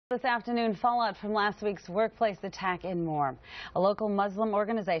This afternoon, fallout from last week's workplace attack and more. A local Muslim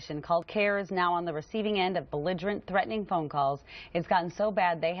organization called CAIR is now on the receiving end of belligerent, threatening phone calls. It's gotten so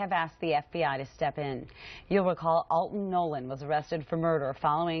bad they have asked the FBI to step in. You'll recall Alton Nolan was arrested for murder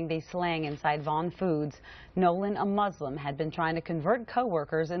following the slaying inside Vaughn Foods. Nolan, a Muslim, had been trying to convert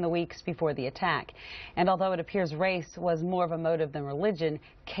co-workers in the weeks before the attack. And although it appears race was more of a motive than religion,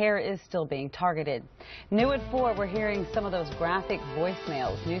 CAIR is still being targeted. New at 4, we're hearing some of those graphic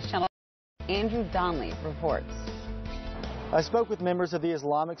voicemails. News Channel Andrew Donnelly reports. I spoke with members of the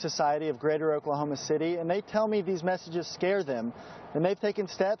Islamic Society of Greater Oklahoma City, and they tell me these messages scare them, and they've taken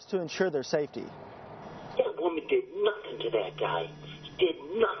steps to ensure their safety. That woman did nothing to that guy. Did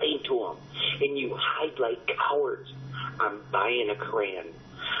nothing to him. And you hide like cowards. I'm buying a Quran.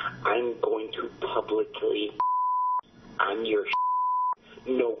 I'm going to publicly on your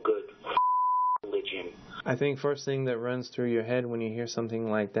no good religion. I think first thing that runs through your head when you hear something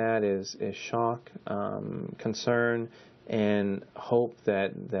like that is shock, concern, and hope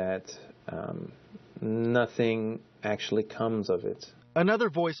that nothing actually comes of it. Another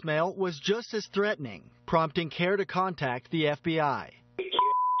voicemail was just as threatening, prompting CAIR to contact the FBI.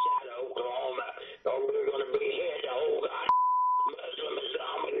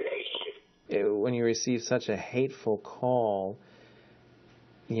 When you receive such a hateful call,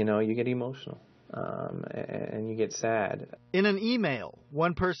 you know, you get emotional. And you get sad. In an email,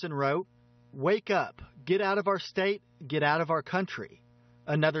 one person wrote, "Wake up, get out of our state, get out of our country."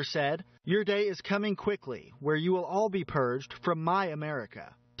 Another said, "Your day is coming quickly, where you will all be purged from my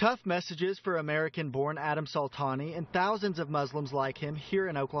America." Tough messages for American-born Adam Saltani and thousands of Muslims like him here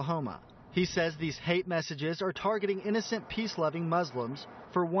in Oklahoma. He says these hate messages are targeting innocent, peace-loving Muslims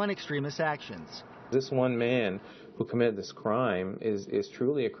for one extremist's actions. This one man who committed this crime is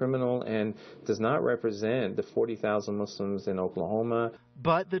truly a criminal and does not represent the 40,000 Muslims in Oklahoma.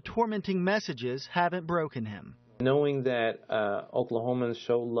 But the tormenting messages haven't broken him. Knowing that Oklahomans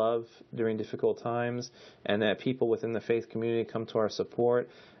show love during difficult times and that people within the faith community come to our support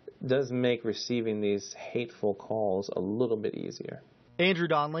does make receiving these hateful calls a little bit easier. Andrew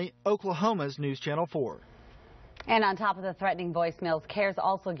Donnelly, Oklahoma's News Channel 4. And on top of the threatening voicemails, CAIR's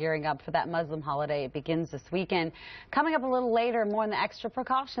also gearing up for that Muslim holiday. It begins this weekend. Coming up a little later, more on the extra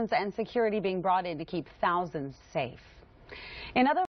precautions and security being brought in to keep thousands safe. In other